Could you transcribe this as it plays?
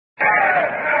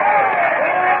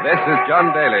This is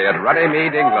John Daly at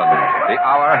Runnymede, England. The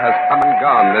hour has come and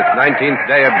gone this 19th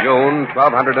day of June,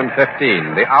 1215,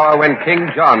 the hour when King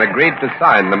John agreed to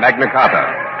sign the Magna Carta.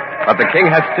 But the king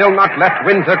has still not left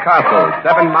Windsor Castle,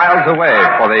 7 miles away,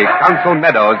 for the council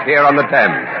meadows here on the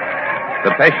Thames.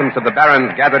 The patience of the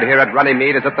barons gathered here at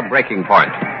Runnymede is at the breaking point.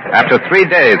 After 3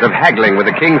 days of haggling with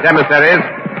the king's emissaries,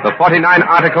 the 49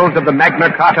 articles of the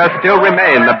Magna Carta still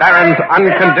remain the barons'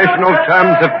 unconditional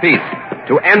terms of peace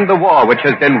to end the war which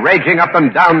has been raging up and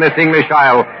down this English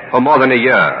Isle for more than a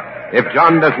year. If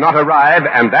John does not arrive,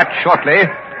 and that shortly,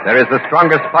 there is the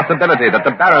strongest possibility that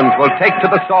the barons will take to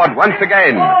the sword once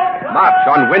again, march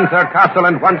on Windsor Castle,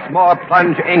 and once more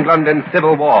plunge England in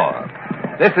civil war.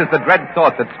 This is the dread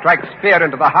thought that strikes fear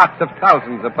into the hearts of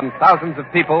thousands upon thousands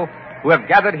of people who have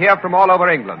gathered here from all over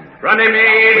England.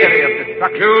 Runnymede,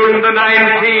 June the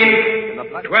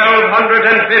 19th,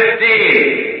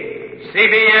 1215.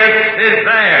 CBS is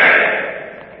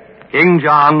there. King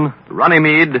John,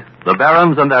 Runnymede, the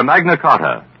barons and their Magna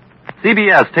Carta.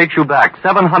 CBS takes you back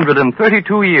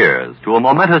 732 years to a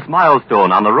momentous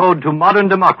milestone on the road to modern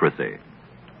democracy.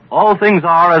 All things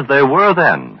are as they were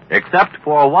then, except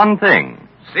for one thing.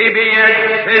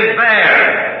 CBS is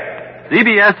there.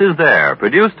 CBS is there,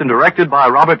 produced and directed by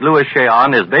Robert Louis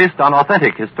Cheon, is based on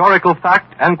authentic historical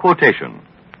fact and quotation.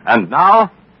 And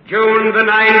now, June the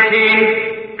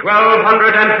 19th,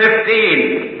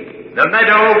 1215. The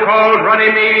meadow called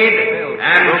Runnymede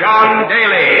and John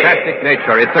Daly. Fantastic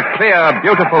nature. It's a clear,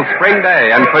 beautiful spring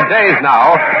day, and for days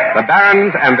now, the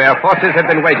barons and their forces have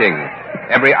been waiting.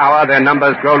 Every hour their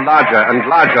numbers grow larger and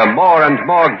larger. More and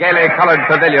more gaily colored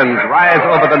pavilions rise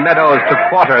over the meadows to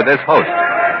quarter this host.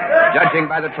 Judging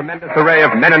by the tremendous array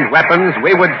of men and weapons,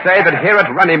 we would say that here at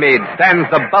Runnymede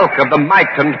stands the bulk of the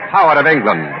might and power of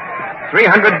England.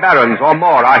 300 barons or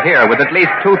more are here with at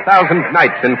least 2,000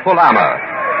 knights in full armor.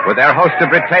 With their host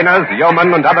of retainers,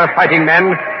 yeomen, and other fighting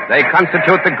men, they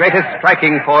constitute the greatest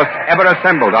striking force ever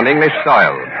assembled on English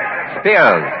soil.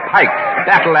 Spears, pikes,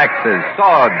 battle axes,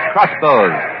 swords,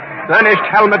 crossbows, burnished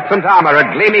helmets and armor, a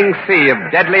gleaming sea of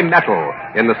deadly metal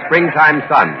in the springtime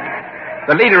sun.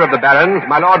 The leader of the barons,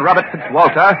 my Lord Robert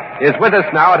Fitzwalter, is with us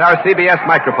now at our CBS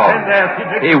microphone.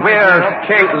 He wears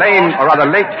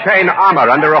late chain armor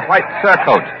under a white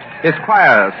surcoat. His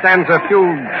squire stands a few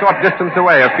short distance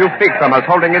away, a few feet from us,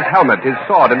 holding his helmet, his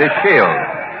sword, and his shield.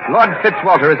 Lord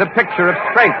Fitzwalter is a picture of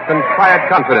strength and quiet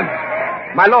confidence.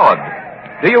 My lord,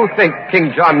 do you think King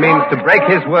John means to break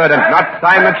his word and not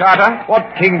sign the charter? What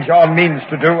King John means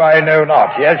to do, I know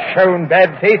not. He has shown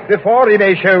bad faith before, he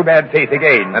may show bad faith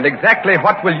again. And exactly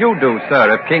what will you do,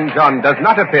 sir, if King John does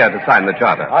not appear to sign the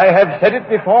charter? I have said it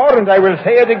before, and I will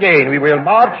say it again. We will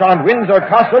march on Windsor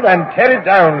Castle and tear it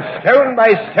down stone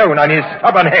by stone on his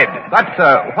stubborn head. But,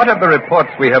 sir, what of the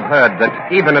reports we have heard that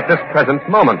even at this present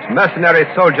moment, mercenary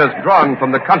soldiers drawn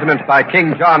from the continent by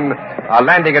King John are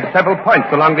landing at several points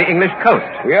along the English coast?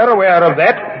 We are aware of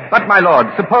that. But, my lord,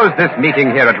 suppose this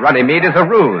meeting here at Runnymede is a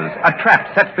ruse, a trap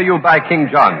set for you by King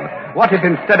John. What if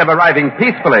instead of arriving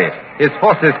peacefully, his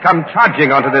forces come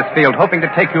charging onto this field, hoping to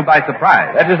take you by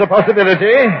surprise? That is a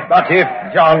possibility. But if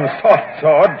John Soft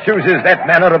Sword chooses that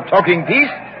manner of talking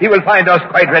peace, he will find us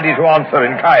quite ready to answer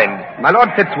in kind. My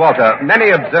Lord Fitzwalter, many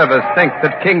observers think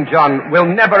that King John will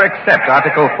never accept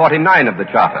Article 49 of the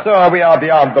Charter. So we are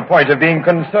beyond the point of being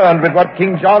concerned with what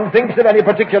King John thinks of any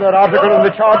particular article in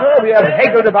the Charter. We have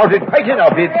haggled about it quite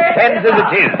enough. It stands as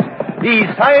it is. He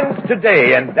signs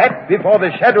today, and that before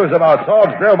the shadows of our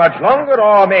swords grow much longer,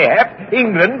 or mayhap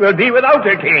England will be without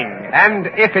a king. And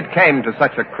if it came to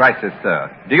such a crisis, sir,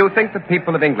 do you think the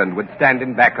people of England would stand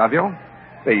in back of you?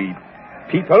 The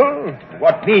people?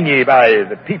 What mean ye by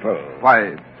the people?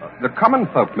 Why, the common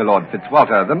folk, my Lord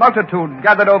Fitzwalter, the multitude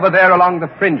gathered over there along the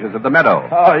fringes of the meadow.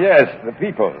 Oh, yes, the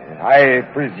people. I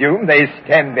presume they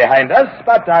stand behind us,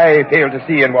 but I fail to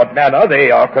see in what manner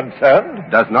they are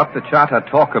concerned. Does not the Charter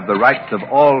talk of the rights of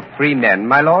all free men,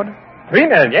 my lord? Free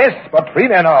men, yes, but free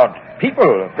men are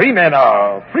people. Free men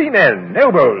are free men,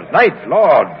 nobles, knights,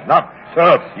 lords, not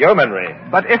serfs, yeomanry.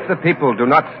 But if the people do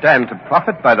not stand to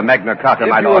profit by the Magna Carta,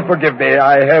 my lord... If you will forgive me,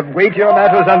 I have weightier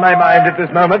matters on my mind at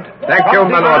this moment. Thank you,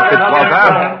 my Lord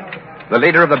Fitzwalter. The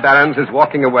leader of the barons is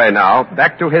walking away now,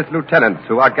 back to his lieutenants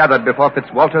who are gathered before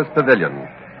Fitzwalter's pavilion.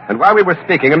 And while we were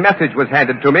speaking, a message was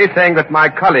handed to me saying that my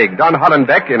colleague, Don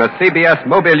Hollenbeck, in a CBS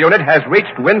mobile unit, has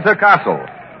reached Windsor Castle.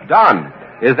 Don,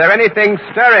 is there anything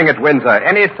stirring at Windsor?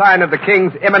 Any sign of the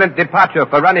king's imminent departure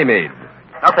for Runnymede?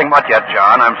 Nothing much yet,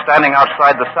 John. I'm standing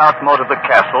outside the south moat of the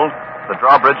castle. The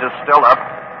drawbridge is still up.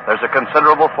 There's a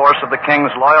considerable force of the king's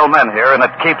loyal men here, and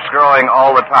it keeps growing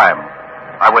all the time.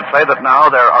 I would say that now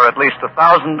there are at least 1,000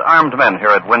 armed men here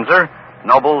at Windsor,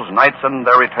 nobles, knights and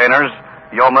their retainers,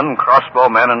 yeomen,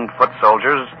 crossbowmen, and foot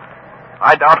soldiers,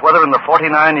 I doubt whether in the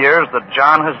 49 years that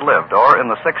John has lived, or in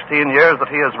the 16 years that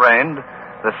he has reigned,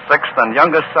 the sixth and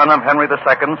youngest son of Henry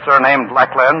II, surnamed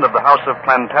Lackland of the House of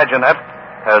Plantagenet,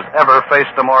 has ever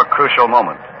faced a more crucial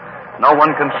moment. No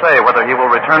one can say whether he will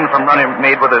return from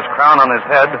Runnymede with his crown on his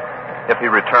head, if he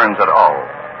returns at all.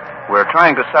 We're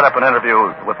trying to set up an interview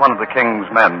with one of the king's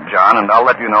men, John, and I'll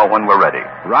let you know when we're ready.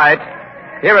 Right.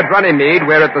 Here at Runnymede,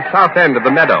 we're at the south end of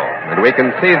the meadow, and we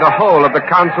can see the whole of the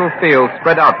council field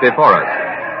spread out before us.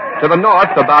 To the north,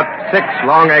 about 6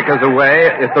 long acres away,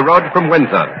 is the road from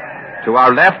Windsor. To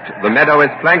our left, the meadow is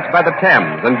flanked by the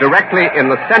Thames, and directly in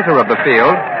the center of the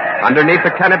field, underneath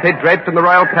a canopy draped in the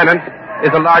royal pennant,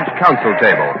 is a large council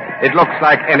table. It looks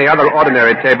like any other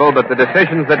ordinary table, but the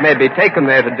decisions that may be taken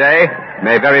there today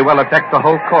may very well affect the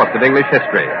whole course of English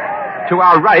history. To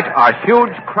our right are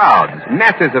huge crowds,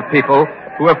 masses of people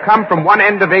who have come from one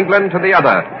end of England to the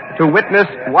other to witness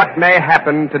what may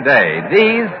happen today.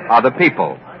 These are the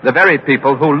people, the very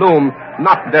people who loom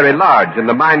not very large in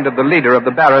the mind of the leader of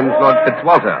the barons, Lord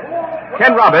Fitzwalter.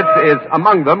 Ken Roberts is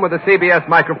among them with a CBS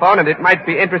microphone, and it might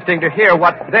be interesting to hear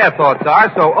what their thoughts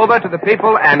are. So over to the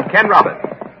people and Ken Roberts.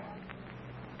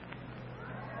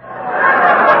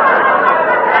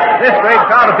 This great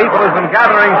crowd of people has been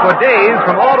gathering for days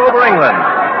from all over England.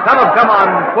 Some have come on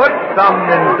foot, some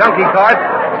in donkey carts,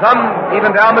 some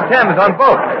even down the Thames on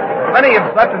boats. Many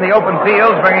have slept in the open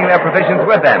fields, bringing their provisions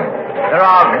with them. There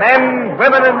are men,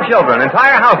 women, and children,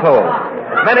 entire households.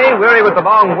 Many, weary with the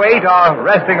long wait, are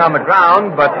resting on the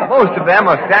ground, but most of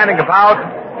them are standing about,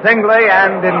 singly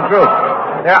and in groups,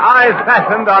 their eyes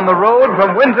fastened on the road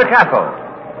from Windsor Castle.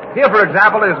 Here, for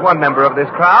example, is one member of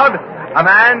this crowd, a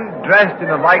man dressed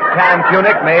in a light tan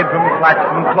tunic made from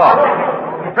flaxen cloth.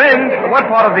 Friend, what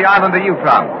part of the island are you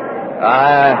from?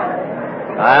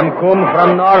 I'm come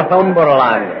from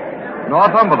Northumberland.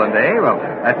 Northumberland, eh? Well,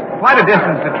 that's quite a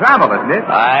distance to travel, isn't it?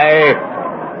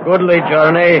 Aye, goodly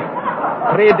journey.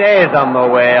 3 days on the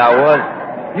way I was.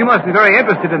 You must be very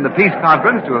interested in the peace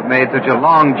conference to have made such a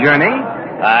long journey.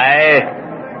 Aye,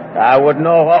 I would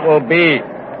know what will be.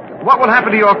 What will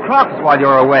happen to your crops while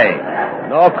you're away?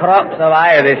 No crops have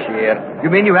I this year. You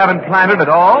mean you haven't planted at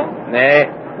all? Nay,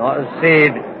 not a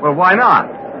seed. Well, why not?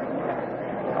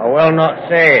 I will not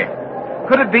say.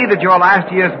 Could it be that your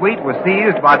last year's wheat was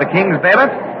seized by the king's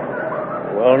bailiffs?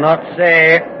 Will not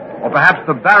say. Or perhaps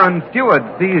the baron steward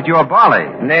seized your barley?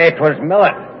 Nay, 'twas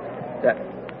millet.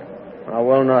 I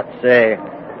will not say.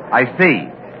 I see.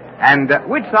 And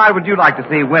which side would you like to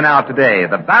see win out today,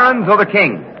 the barons or the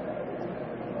king?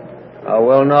 I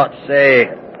will not say.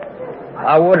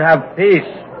 I would have peace.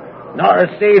 Not a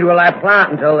seed will I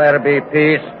plant until there be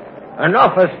peace.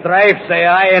 Enough of strife, say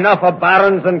I. Enough of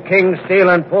barons and kings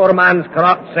stealing poor man's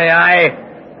crops, say I.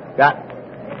 That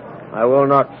I will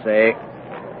not say.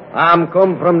 I'm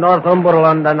come from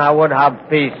Northumberland, and I would have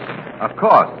peace. Of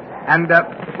course. And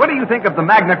what do you think of the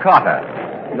Magna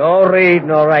Carta? No read,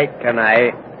 no write can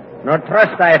I. Nor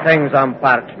trust I things on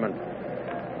parchment.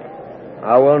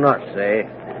 I will not say.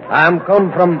 I'm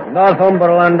come from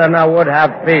Northumberland, and I would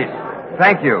have peace.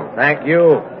 Thank you. Thank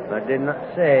you. I did not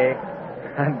say.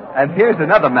 And here's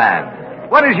another man.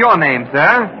 What is your name,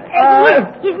 sir?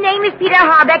 His name is Peter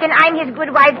Harbeck, and I'm his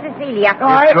good wife, Cecilia.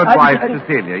 His good wife,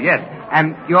 Cecilia, yes.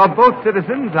 And you're both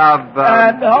citizens of...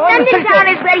 London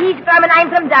town is where he's from, and I'm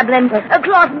from Dublin. A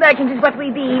cloth merchant is what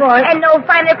we be. Right. And no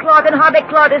finer cloth than Harbeck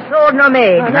cloth is sold nor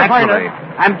made. Naturally.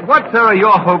 And what, sir, are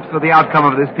your hopes for the outcome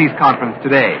of this peace conference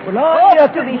today?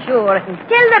 To be sure.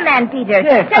 Tell the man, Peter.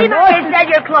 Yes, Tell him how they sell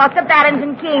your cloth, the barons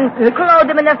and kings.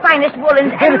 Clothe them in the finest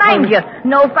woolens. And mind you,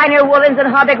 no finer woolens than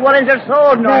Harbeck woolens are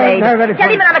sold nor made. Tell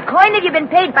him not a coin have you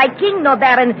been paid by king nor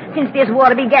baron since this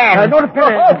war began. Not a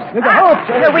penny.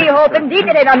 So we hope indeed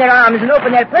that they on their arms and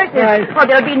open their purses, or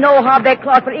there'll be no Harbeck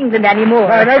cloth for England anymore.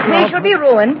 We shall be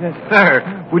ruined. Sir,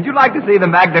 would you like to see the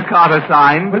Magna Carta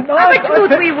signed? Of a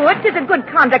truth we would. 'Tis a good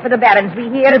contract for the barons, we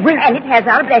hear, and it has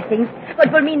our blessings.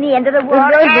 But will mean the end of the war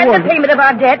and the payment of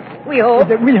our debts, we hope.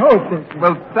 We hope.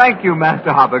 Well, thank you,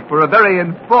 Master Harbeck, for a very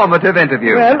informative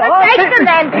interview. Thanks the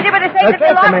man, Peter, for the sake that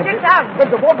you lost your tongue.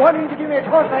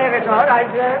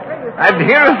 And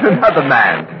here is another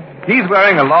man. He's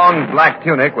wearing a long black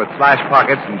tunic with slash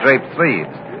pockets and draped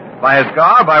sleeves. By his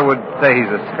garb, I would say he's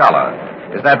a scholar.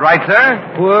 Is that right, sir?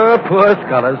 Poor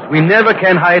scholars. We never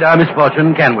can hide our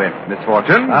misfortune, can we?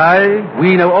 Misfortune? Aye,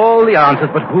 we know all the answers,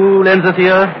 but who lends us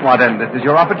ear? Why, then, this is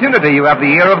your opportunity. You have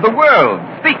the ear of the world.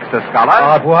 Speak, sir scholar.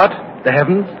 Of what? The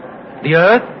heavens? The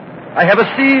earth? I have a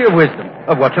sea of wisdom.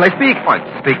 Of what shall I speak? Why,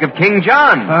 speak of King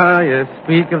John. Ah, yes,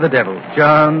 speak of the devil.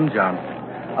 John.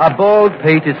 Our bald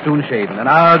pate is soon shaven, and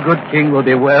our good king will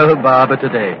be well barbered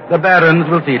today. The barons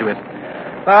will see to it.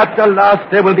 But alas,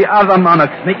 there will be other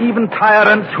monarchs, nay, even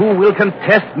tyrants, who will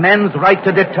contest man's right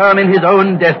to determine his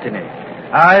own destiny.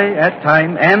 Aye, at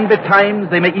time, and betimes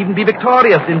they may even be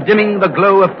victorious in dimming the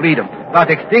glow of freedom. But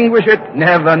extinguish it,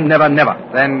 never, never, never.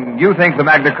 Then you think the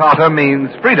Magna Carta means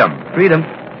freedom? Freedom?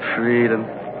 Freedom.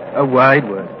 A wide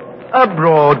word. A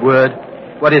broad word.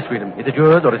 What is freedom? Is it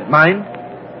yours or is it mine?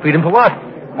 Freedom for what?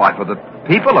 Why, for the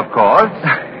people, of course.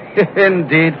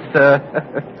 Indeed, sir.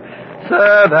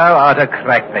 Sir, thou art a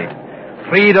crackpate.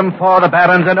 Freedom for the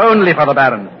barons and only for the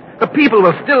barons. The people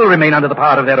will still remain under the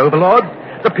power of their overlords.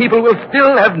 The people will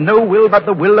still have no will but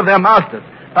the will of their masters.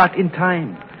 But in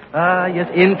time,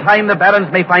 in time the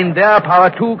barons may find their power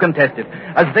too contested,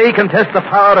 as they contest the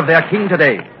power of their king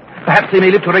today. Perhaps they may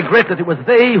live to regret that it was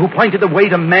they who pointed the way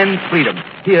to man's freedom,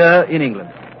 here in England.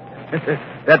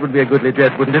 That would be a goodly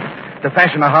dress, wouldn't it? To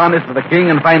fashion a harness for the king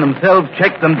and find themselves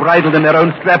checked and bridled in their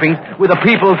own strappings, with the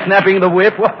people snapping the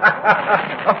whip.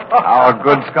 Our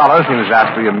good scholar seems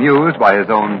vastly amused by his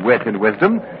own wit and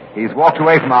wisdom. He's walked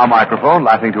away from our microphone,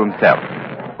 laughing to himself.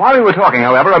 While we were talking,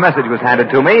 however, a message was handed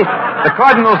to me. The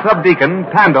Cardinal Subdeacon,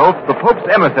 Pandulph, the Pope's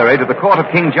emissary to the court of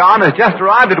King John, has just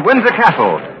arrived at Windsor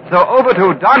Castle. So over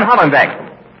to Don Hollenbeck.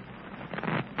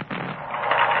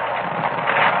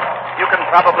 You can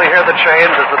probably hear the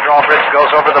chains as the drawbridge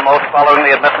goes over the moat following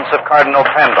the admittance of Cardinal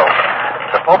Pandulph.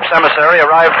 The Pope's emissary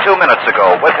arrived 2 minutes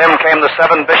ago. With him came the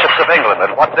 7 bishops of England,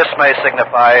 and what this may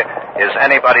signify is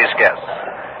anybody's guess.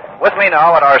 With me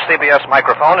now at our CBS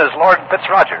microphone is Lord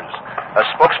Fitzrogers, a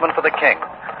spokesman for the king,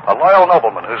 a loyal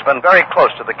nobleman who's been very close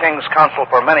to the king's council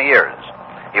for many years.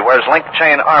 He wears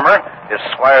link-chain armor. His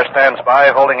squire stands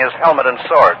by holding his helmet and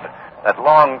sword, that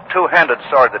long two-handed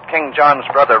sword that King John's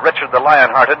brother, Richard the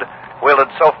Lion-Hearted,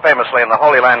 wielded so famously in the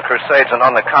Holy Land Crusades and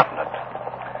on the continent.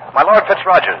 My Lord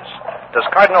Fitzrogers, does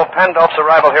Cardinal Pandulph's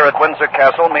arrival here at Windsor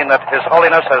Castle mean that His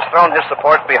Holiness has thrown his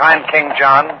support behind King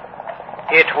John?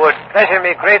 It would pleasure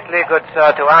me greatly, good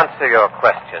sir, to answer your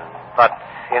question, but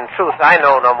in truth I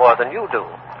know no more than you do.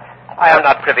 I am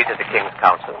not privy to the King's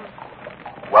counsel.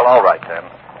 Well, all right, then.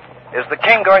 Is the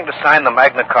king going to sign the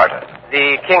Magna Carta?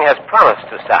 The King has promised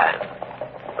to sign,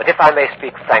 but if I may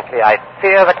speak frankly, I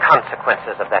fear the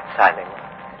consequences of that signing.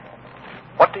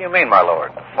 What do you mean, my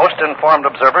lord? Most informed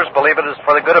observers believe it is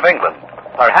for the good of England.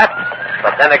 Perhaps,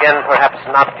 but then again, perhaps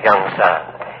not, young sir.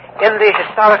 In the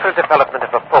historical development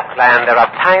of a folkland, there are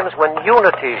times when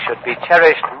unity should be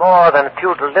cherished more than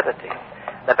feudal liberty.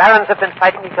 The barons have been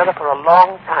fighting each other for a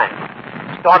long time,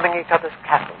 storming each other's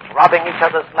castles, robbing each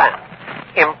other's lands,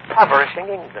 impoverishing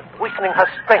England, weakening her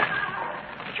strength.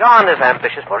 John is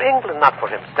ambitious for England, not for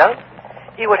himself.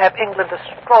 He would have England a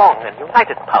strong and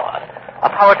united power, a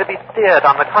power to be feared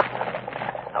on the continent.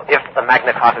 Now, if the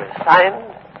Magna Carta is signed,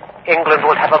 England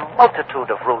will have a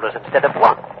multitude of rulers instead of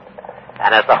one.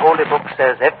 And as the Holy Book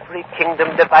says, every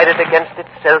kingdom divided against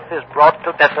itself is brought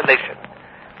to desolation.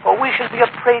 For we shall be a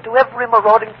prey to every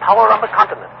marauding power on the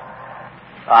continent.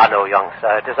 Ah, no, young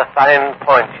sir, it is a fine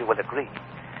point, you will agree.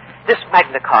 This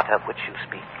Magna Carta of which you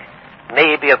speak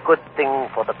may be a good thing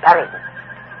for the barons,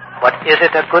 but is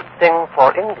it a good thing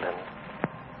for England?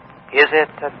 Is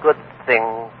it a good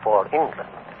thing for England?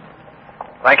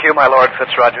 Thank you, my Lord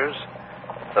Fitzrogers.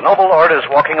 The noble lord is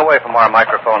walking away from our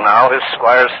microphone now, his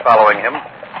squires following him.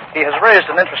 He has raised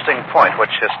an interesting point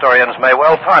which historians may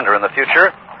well ponder in the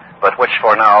future, but which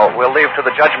for now we'll leave to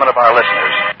the judgment of our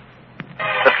listeners.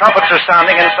 The trumpets are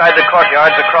sounding inside the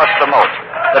courtyards across the moat.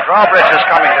 The drawbridge is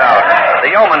coming down.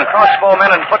 The yeomen, crossbowmen,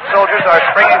 and foot soldiers are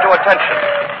springing to attention.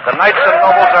 The knights and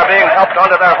nobles are being helped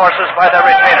onto their horses by their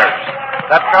retainers.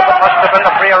 That trumpet must have been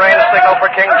the prearranged signal for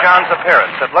King John's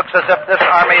appearance. It looks as if this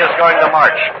army is going to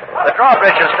march. The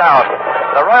drawbridge is down.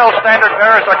 The royal standard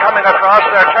bearers are coming across.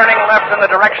 They're turning left in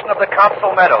the direction of the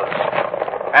council meadows.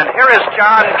 And here is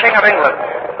John, King of England,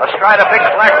 astride a big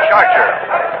black charger.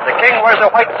 The king wears a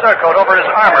white surcoat over his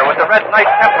armor with the red Knight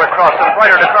Templar cross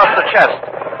embroidered across the chest.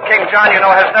 King John, you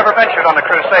know, has never ventured on a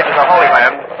crusade to the Holy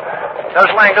Land.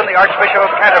 There's Langdon, the Archbishop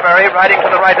of Canterbury, riding to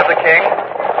the right of the king.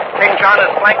 King John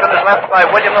is flanked on his left by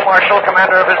William the Marshal,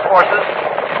 commander of his forces.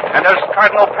 And there's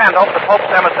Cardinal Pandulph, the Pope's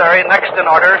emissary, next in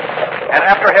order. And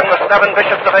after him, the 7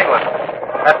 bishops of England.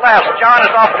 At last, John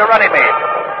is off to Runnymede.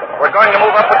 We're going to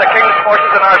move up with the king's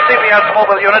forces in our CBS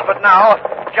mobile unit, but now,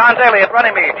 John Daly at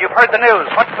Runnymede, you've heard the news.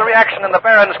 What's the reaction in the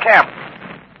barons' camp?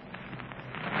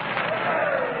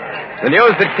 The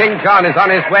news that King John is on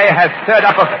his way has stirred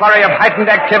up a flurry of heightened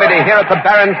activity here at the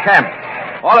barons' camp.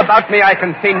 All about me I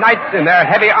can see knights in their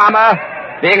heavy armor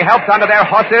being helped onto their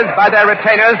horses by their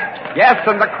retainers. Yes,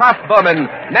 and the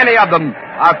crossbowmen, many of them,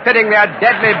 are fitting their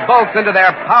deadly bolts into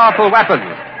their powerful weapons.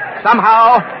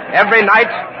 Somehow, every night,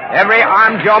 every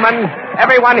armed yeoman,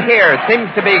 everyone here seems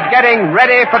to be getting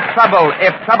ready for trouble.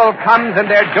 If trouble comes, and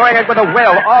they're doing it with a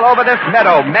will all over this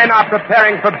meadow, men are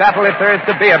preparing for battle if there is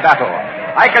to be a battle.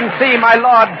 I can see my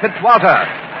Lord Fitzwalter.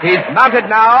 He's mounted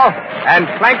now and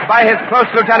flanked by his close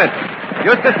lieutenant.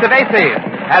 Eustace de Vesey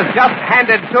has just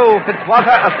handed to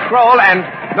Fitzwalter a scroll, and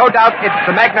no doubt it's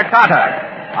the Magna Carta.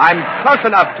 I'm close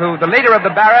enough to the leader of the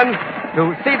barons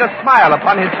to see the smile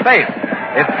upon his face.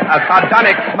 It's a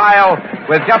sardonic smile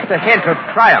with just a hint of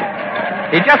triumph.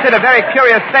 He just did a very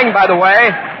curious thing, by the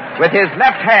way. With his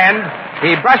left hand,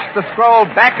 he brushed the scroll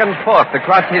back and forth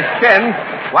across his chin,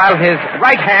 while his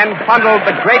right hand fondled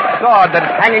the great sword that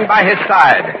is hanging by his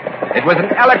side. It was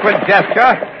an eloquent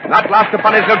gesture, not lost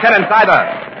upon his lieutenants either.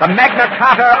 The Magna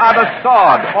Carta are the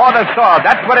sword, or the sword.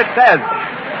 That's what it says.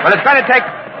 Well, it's going to take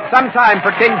some time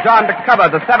for King John to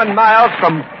cover the 7 miles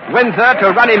from Windsor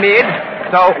to Runnymede.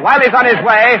 So while he's on his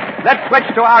way, let's switch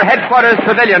to our headquarters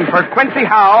pavilion for Quincy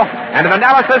Howe and an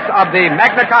analysis of the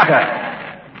Magna Carta.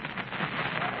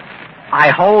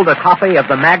 I hold a copy of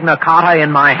the Magna Carta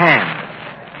in my hand.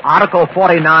 Article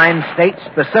 49 states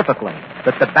specifically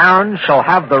that the barons shall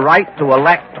have the right to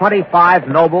elect 25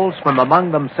 nobles from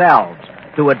among themselves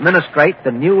to administrate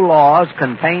the new laws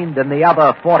contained in the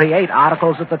other 48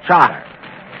 articles of the Charter.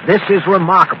 This is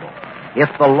remarkable. If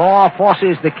the law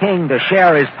forces the king to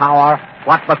share his power,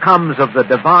 what becomes of the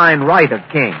divine right of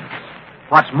kings?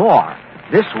 What's more,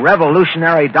 this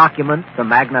revolutionary document, the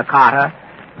Magna Carta,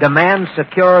 demands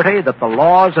security that the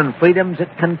laws and freedoms it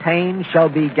contains shall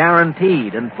be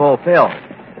guaranteed and fulfilled.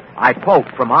 I quote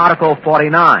from Article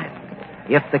 49.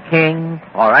 If the king,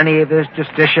 or any of his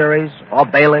justiciaries, or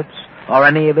bailiffs, or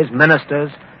any of his ministers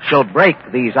shall break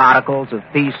these articles of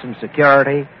peace and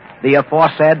security, the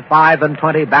aforesaid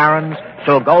 25 barons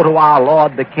shall go to our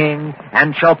Lord the King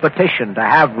and shall petition to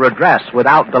have redress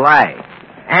without delay.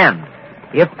 And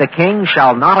if the king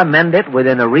shall not amend it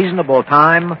within a reasonable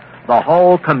time, the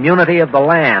whole community of the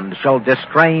land shall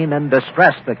distrain and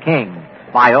distress the king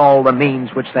by all the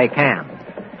means which they can.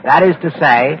 That is to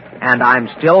say, and I'm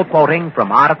still quoting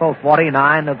from Article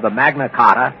 49 of the Magna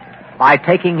Carta, by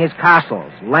taking his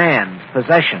castles, lands,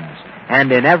 possessions,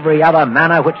 and in every other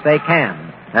manner which they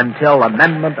can, until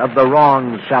amendment of the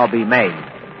wrongs shall be made.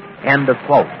 End of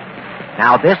quote.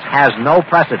 Now, this has no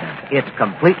precedent. It's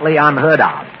completely unheard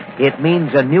of. It means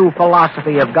a new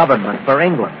philosophy of government for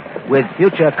England, with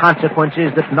future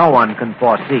consequences that no one can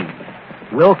foresee.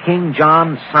 Will King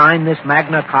John sign this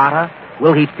Magna Carta?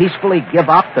 Will he peacefully give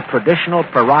up the traditional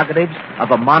prerogatives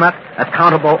of a monarch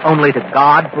accountable only to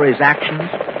God for his actions?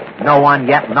 No one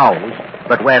yet knows,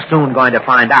 but we're soon going to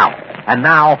find out. And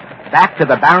now, back to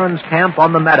the Barons' camp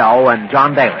on the meadow and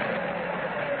John Daly.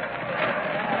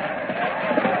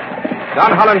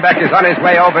 John Hollenbeck is on his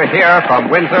way over here from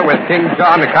Windsor with King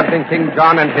John, accompanying King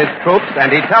John and his troops,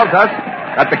 and he tells us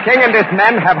that the king and his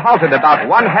men have halted about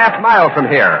 1/2 mile from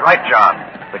here. Right, John.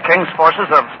 The king's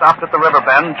forces have stopped at the river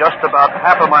bend just about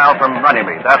 1/2 mile from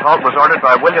Runnymede. That halt was ordered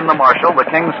by William the Marshal, the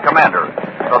king's commander,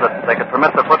 so that they could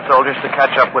permit the foot soldiers to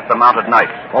catch up with the mounted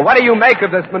knights. Well, what do you make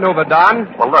of this maneuver,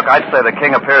 Don? Well, look, I'd say the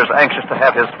king appears anxious to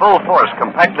have his full force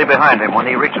compactly behind him when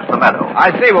he reaches the meadow.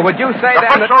 I see. Well, would you say the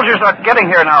then foot soldiers are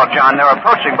getting here now, John. They're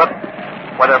approaching, but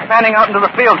where they're fanning out into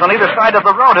the fields on either side of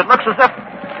the road, it looks as if...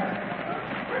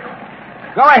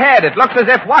 Go ahead. It looks as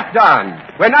if what, Don?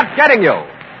 We're not getting you.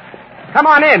 Come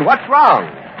on in. What's wrong?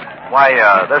 Why,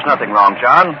 there's nothing wrong,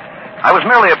 John. I was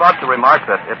merely about to remark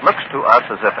that it looks to us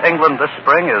as if England this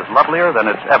spring is lovelier than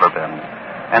it's ever been.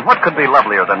 And what could be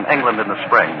lovelier than England in the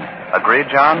spring? Agreed,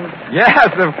 John?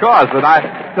 Yes, of course, and I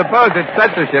suppose it's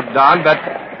censorship, Don, but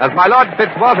as my Lord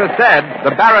Fitzwalter said,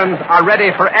 the barons are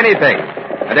ready for anything.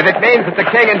 And if it means that the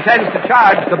king intends to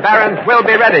charge, the barons will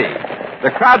be ready.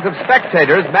 The crowds of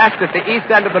spectators massed at the east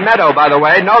end of the meadow, by the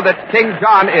way, know that King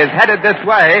John is headed this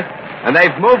way, and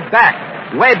they've moved back,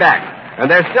 way back, and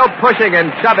they're still pushing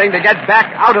and shoving to get back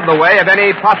out of the way of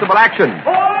any possible action.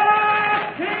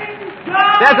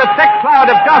 There's a thick cloud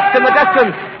of dust in the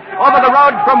distance over the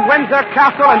road from Windsor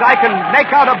Castle, and I can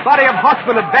make out a body of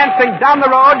horsemen advancing down the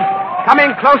road,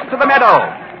 coming close to the meadow.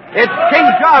 It's King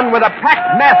John with a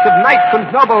packed mass of knights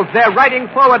and nobles. They're riding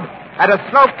forward at a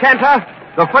slow canter.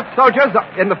 The foot soldiers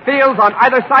in the fields on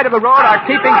either side of the road are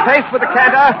keeping pace with the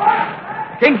canter.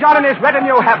 King John and his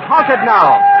retinue have halted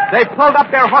now. They've pulled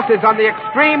up their horses on the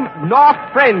extreme north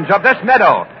fringe of this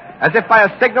meadow. As if by a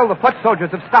signal, the foot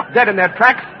soldiers have stopped dead in their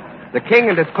tracks. The king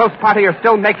and his close party are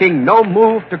still making no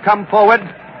move to come forward.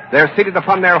 They're seated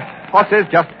upon their horses,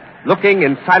 just looking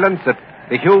in silence at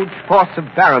the huge force of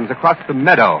barons across the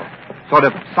meadow. sort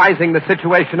of sizing the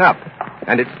situation up.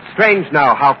 And it's strange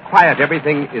now how quiet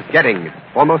everything is getting. It's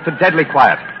almost a deadly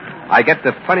quiet. I get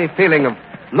the funny feeling of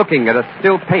looking at a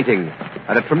still painting,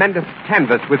 at a tremendous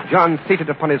canvas with John seated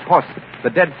upon his horse, the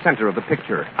dead center of the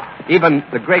picture. Even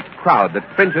the great crowd that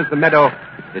fringes the meadow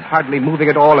is hardly moving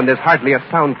at all, and there's hardly a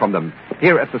sound from them.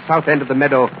 Here at the south end of the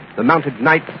meadow, the mounted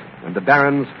knights and the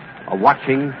barons are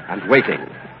watching and waiting.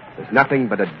 There's nothing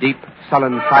but a deep,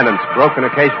 sullen silence, broken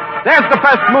occasionally. There's the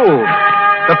first move!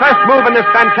 The first move in this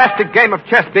fantastic game of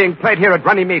chess being played here at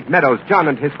Runnymede Meadows. John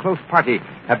and his close party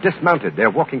have dismounted.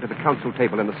 They're walking to the council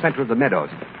table in the center of the meadows.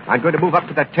 I'm going to move up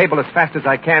to that table as fast as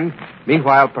I can.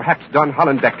 Meanwhile, perhaps Don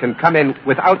Hollenbeck can come in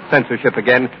without censorship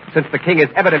again, since the king is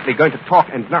evidently going to talk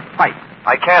and not fight.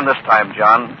 I can this time,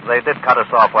 John. They did cut us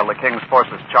off while the king's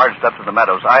forces charged up to the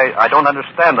meadows. I don't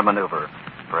understand the maneuver.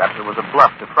 Perhaps it was a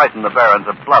bluff to frighten the barons,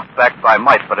 a bluff backed by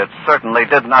might, but it certainly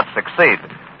did not succeed.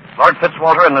 Lord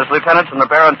Fitzwalter and his lieutenants in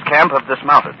the barons' camp have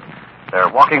dismounted.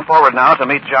 They're walking forward now to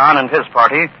meet John and his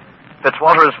party.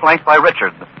 Fitzwalter is flanked by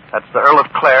Richard. That's the Earl of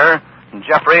Clare, and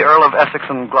Geoffrey, Earl of Essex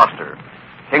and Gloucester.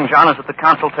 King John is at the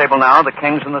council table now. The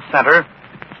king's in the center.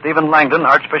 Stephen Langdon,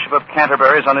 Archbishop of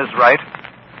Canterbury, is on his right.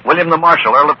 William the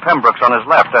Marshal, Earl of Pembroke's on his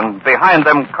left, and behind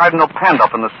them, Cardinal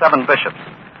Pandulph and the 7 bishops.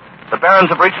 The barons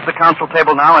have reached the council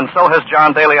table now, and so has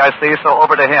John Daly, I see, so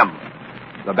over to him.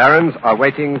 The barons are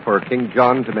waiting for King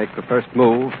John to make the first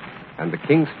move, and the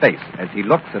king's face, as he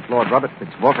looks at Lord Robert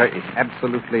Fitzwalter, is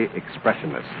absolutely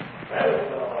expressionless.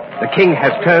 The king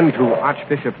has turned to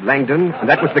Archbishop Langdon, and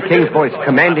that was the king's voice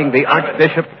commanding the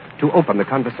archbishop to open the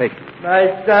conversation. My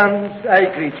sons, I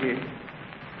greet you.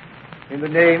 In the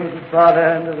name of the Father,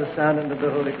 and of the Son, and of the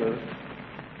Holy Ghost,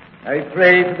 I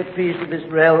pray for the peace of this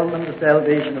realm and the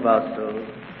salvation of our souls.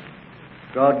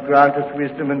 God grant us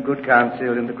wisdom and good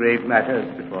counsel in the grave matters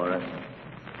before us.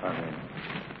 Amen.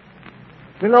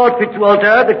 My Lord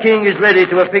Fitzwalter, the King is ready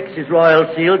to affix his royal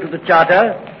seal to the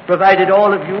charter, provided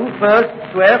all of you first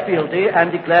swear fealty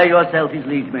and declare yourself his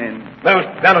liege men. Most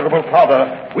venerable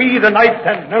Father, we, the knights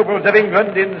and nobles of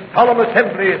England, in solemn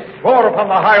assembly, swore upon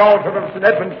the high altar of St.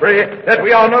 Edmund's that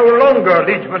we are no longer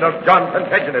liegemen of John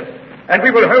Plantagenet, and we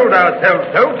will hold ourselves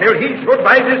so till he should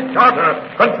by this charter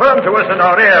confirm to us and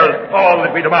our heirs all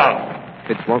that we demand.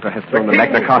 Fitzwalter has thrown the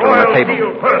Magna Carta on the table.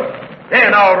 Seal first,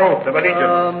 then our oath of allegiance.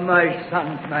 Oh, my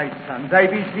sons, I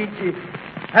beseech you.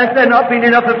 Has there not been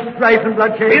enough of strife and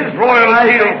bloodshed? His royal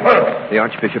seal first. The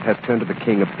archbishop has turned to the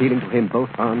king, appealing to him, both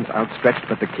arms outstretched,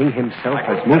 but the king himself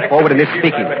has moved forward and is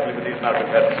speaking.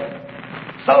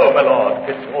 So, my lord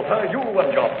Fitzwalter, you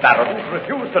and your barons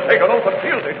refuse to take an oath of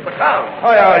fealty to the crown.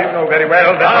 You know very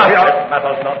well that this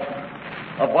matters not.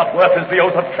 Of what worth is the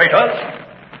oath of traitors?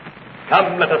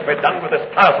 Come, let us be done with this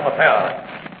tiresome affair.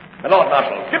 My Lord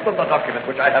Marshal, give them the document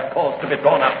which I have caused to be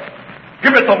drawn up.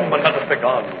 Give it them and let us be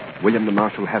gone. William the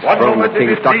Marshal has thrown the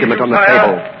king's document on the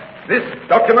table. This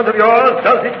document of yours,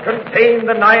 does it contain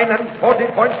the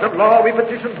 49 points of law we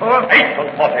petitioned for?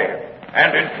 48.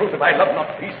 And in truth, if I love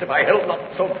not peace, if I held not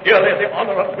so dearly the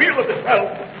honor and weal of this realm,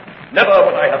 never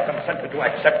would I have consented to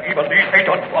accept even these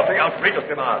 48 outrageous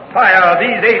demands. Sire,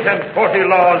 these 48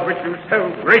 laws which you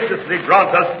so graciously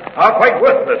grant us are quite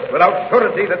worthless without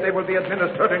surety that they will be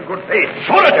administered in good faith.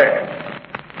 Surety!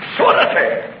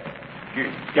 Surety!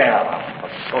 You dare ask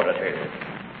for surety.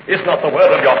 Is not the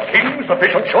word of your king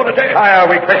sufficient surety? Sire,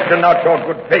 we question not your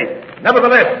good faith.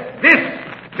 Nevertheless, this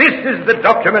is the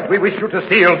document we wish you to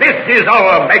seal. This is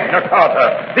our Magna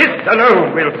Carta. This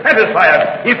alone will satisfy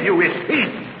us if you wish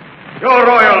peace. Your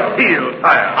royal seal,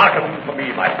 sire. Hearken to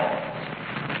me, my lords.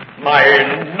 My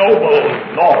noble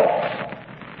lords.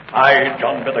 I,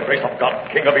 John, by the grace of God,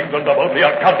 King of England, am only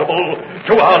accountable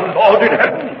to our Lord in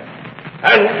heaven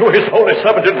and to his holy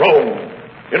servant in Rome,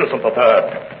 Innocent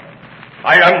III.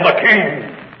 I am the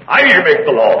king. I make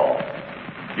the law.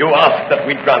 You ask that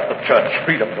we grant the church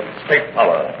freedom from state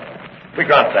power. We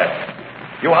grant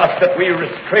that. You ask that we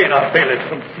restrain our bailiffs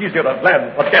from seizure of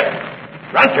land for debt.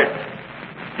 Granted.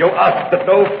 You ask that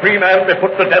no free man be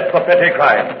put to death for petty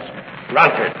crimes.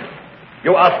 Granted.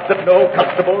 You ask that no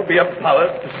constable be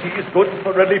empowered to seize goods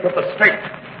for relief of the state.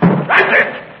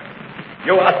 Granted.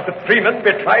 You ask that freemen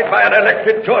be tried by an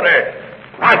elected jury.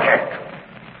 Granted.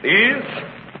 These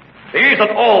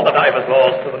and all the divers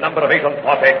laws to the number of 48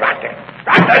 granted.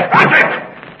 Granted!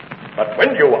 But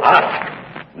when you ask,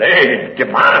 nay,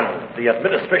 demand the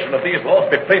administration of these laws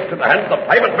be placed in the hands of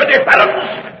 5 and 20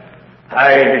 barons,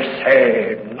 I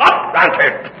say not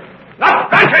granted! Not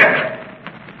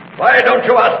granted! Why don't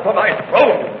you ask for my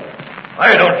throne?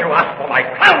 Why don't you ask for my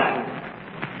crown?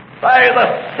 By the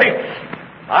saints,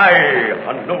 I,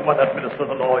 a no one, administer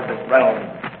the law in this realm.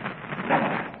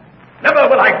 Never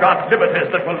will I grant liberties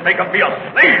that will make of me a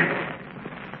slave.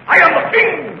 I am the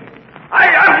king. I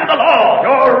am the law.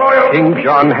 Your royal... King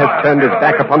John has turned his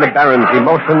back upon the barons. He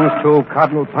motions to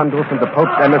Cardinal Pandulf, and the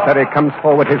Pope's emissary comes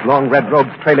forward, his long red robes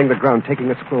trailing the ground.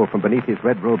 Taking a scroll from beneath his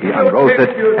red robe, he unrolls it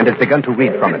and has begun to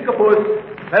read from it.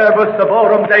 Verbus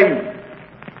Saborum Dei.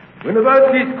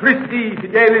 Universitas Christi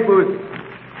Fidelibus.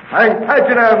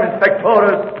 Antaginam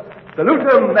Inspectorus.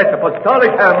 Salutum et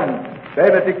Apostolicam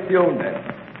Benedictionem.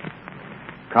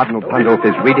 Cardinal Pandulf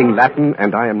is reading Latin,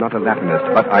 and I am not a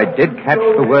Latinist, but I did catch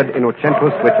the word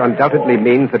Innocentus, which undoubtedly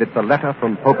means that it's a letter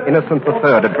from Pope Innocent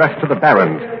III addressed to the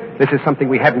barons. This is something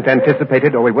we hadn't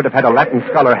anticipated, or we would have had a Latin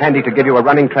scholar handy to give you a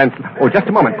running Oh, just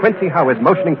a moment. Quincy Howe is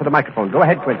motioning for the microphone. Go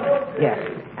ahead, Quincy. Yes,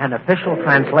 an official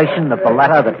translation of the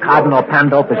letter that Cardinal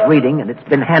Pandulf is reading, and it's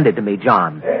been handed to me,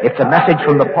 John. It's a message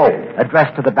from the Pope,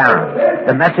 addressed to the barons.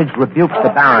 The message rebukes the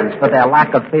barons for their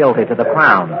lack of fealty to the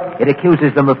crown. It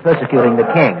accuses them of persecuting the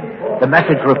king. The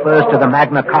message refers to the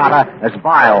Magna Carta as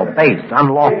vile, base,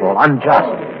 unlawful,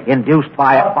 unjust, induced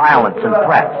by violence and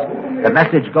threats. The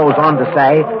message goes on to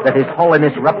say that His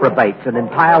Holiness reprobates and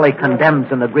entirely condemns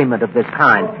an agreement of this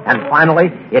kind. And finally,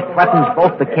 it threatens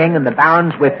both the king and the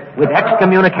barons with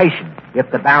excommunication if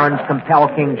the barons compel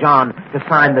King John to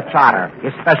sign the charter,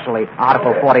 especially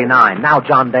Article 49. Now,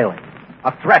 John Daly.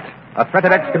 A threat of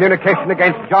excommunication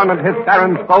against John and his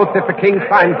barons both if the king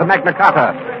signs the Magna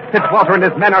Carta. Fitzwater and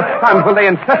his men are stunned. Will they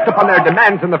insist upon their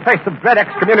demands in the face of dread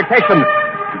excommunication?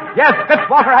 Yes,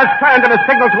 Fitzwater has turned and has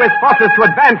signaled to his forces to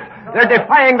advance. They're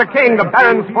defying the king. The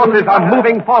barons' forces are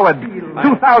moving forward.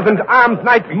 2,000 armed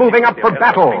knights moving up for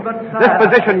battle. This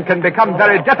position can become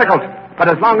very difficult,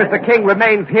 but as long as the king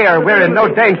remains here, we're in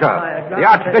no danger. The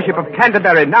Archbishop of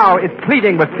Canterbury now is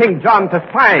pleading with King John to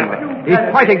sign. He's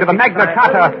pointing to the Magna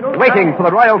Carta, waiting for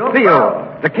the royal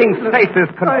seal. The king's face is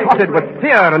contorted with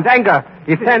fear and anger.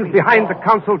 He stands behind the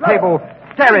council table,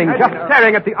 staring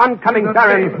at the oncoming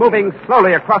barons moving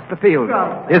slowly across the field.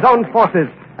 His own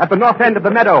forces at the north end of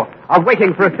the meadow are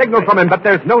waiting for a signal from him, but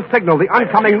there's no signal. The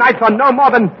oncoming knights are no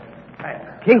more than...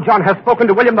 King John has spoken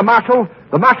to William the Marshal.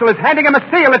 The Marshal is handing him a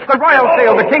seal. It's the royal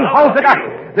seal. The king holds it up.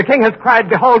 The king has cried,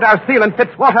 "Behold our seal," and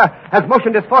Fitzwater has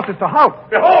motioned his forces to halt.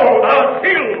 Behold our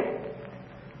seal!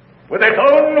 With its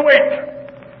own weight,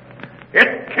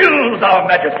 it kills our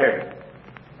majesty.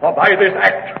 For by this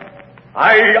act,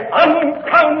 I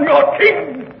uncrown your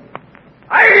king.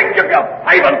 I give you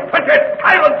 25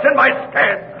 talents in my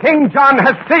stead. King John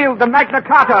has sealed the Magna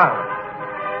Carta.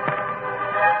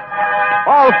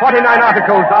 All 49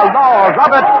 articles are law.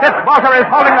 Robert Fitzwater is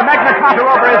holding the Magna Carta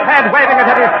over his head, waving it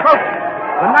at his throat.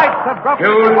 The knights have broken...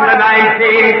 June the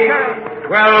 19th,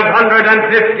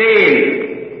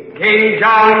 1215. King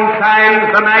John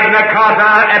signs the Magna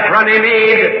Carta at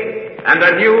Runnymede, and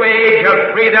a new age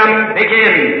of freedom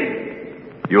begins.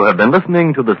 You have been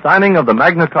listening to the signing of the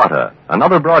Magna Carta,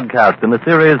 another broadcast in the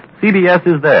series CBS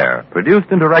is There, produced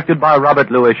and directed by Robert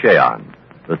Louis Cheon.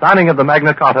 The signing of the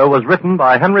Magna Carta was written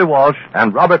by Henry Walsh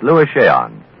and Robert Louis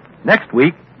Cheon. Next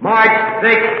week... March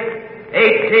 6,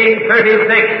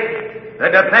 1836, the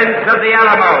defense of the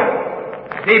Alamo.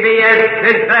 CBS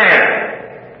is There.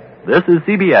 This is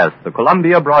CBS, the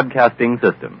Columbia Broadcasting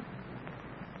System.